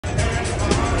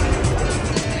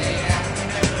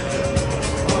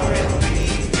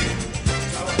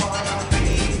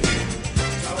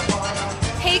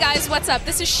guys, what's up?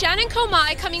 This is Shannon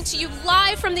Komai coming to you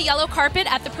live from the yellow carpet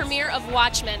at the premiere of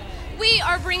Watchmen. We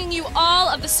are bringing you all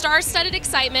of the star-studded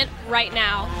excitement right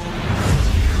now.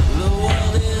 The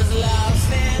world is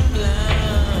lost and blown,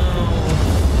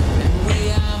 and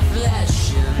we are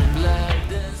flesh and blood.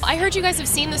 I heard you guys have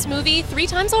seen this movie 3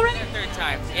 times already? Third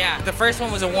time, yeah. The first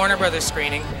one was a Warner Brothers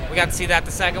screening. We got to see that.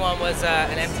 The second one was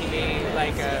an MTV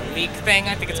like leak thing.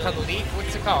 I think it's called the leak.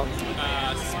 What's it called?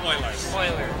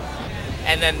 Spoiler.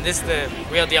 And then this is the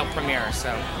real deal premiere. So,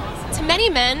 to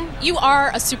many men, you are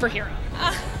a superhero.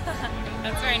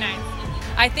 That's very nice.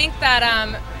 I think that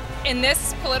in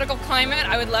this political climate,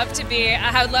 I'd love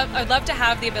to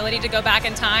have the ability to go back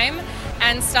in time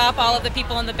and stop all of the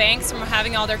people in the banks from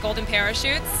having all their golden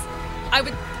parachutes. I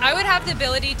would have the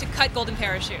ability to cut golden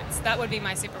parachutes. That would be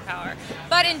my superpower.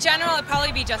 But in general, it'd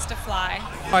probably be just to fly.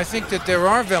 I think that there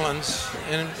are villains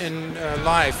in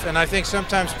life, and I think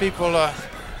sometimes people,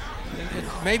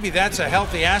 maybe that's a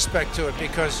healthy aspect to it,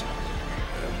 because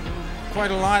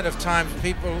quite a lot of times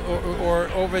people, or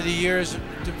over the years,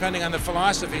 depending on the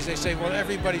philosophies, they say, well,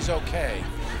 everybody's okay.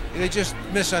 They just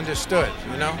misunderstood,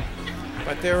 you know?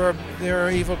 But there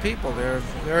are evil people, there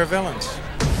are villains.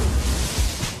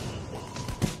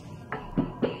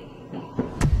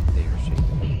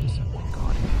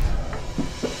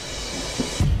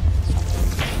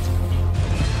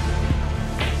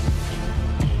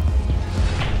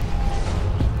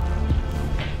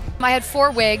 I had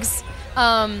 4 wigs,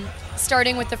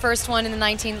 starting with the first one in the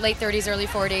late 30s, early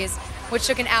 40s, which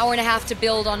took an hour and a half to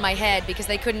build on my head because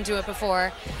they couldn't do it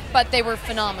before, but they were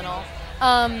phenomenal.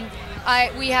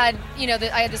 I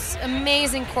had this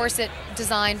amazing corset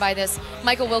designed by this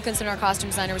Michael Wilkinson, our costume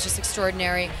designer, was just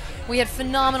extraordinary. We had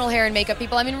phenomenal hair and makeup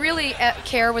people. I mean, really,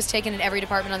 care was taken in every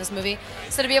department on this movie.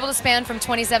 So to be able to span from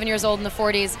 27 years old in the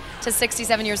 40s to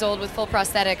 67 years old with full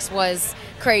prosthetics was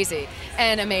crazy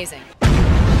and amazing.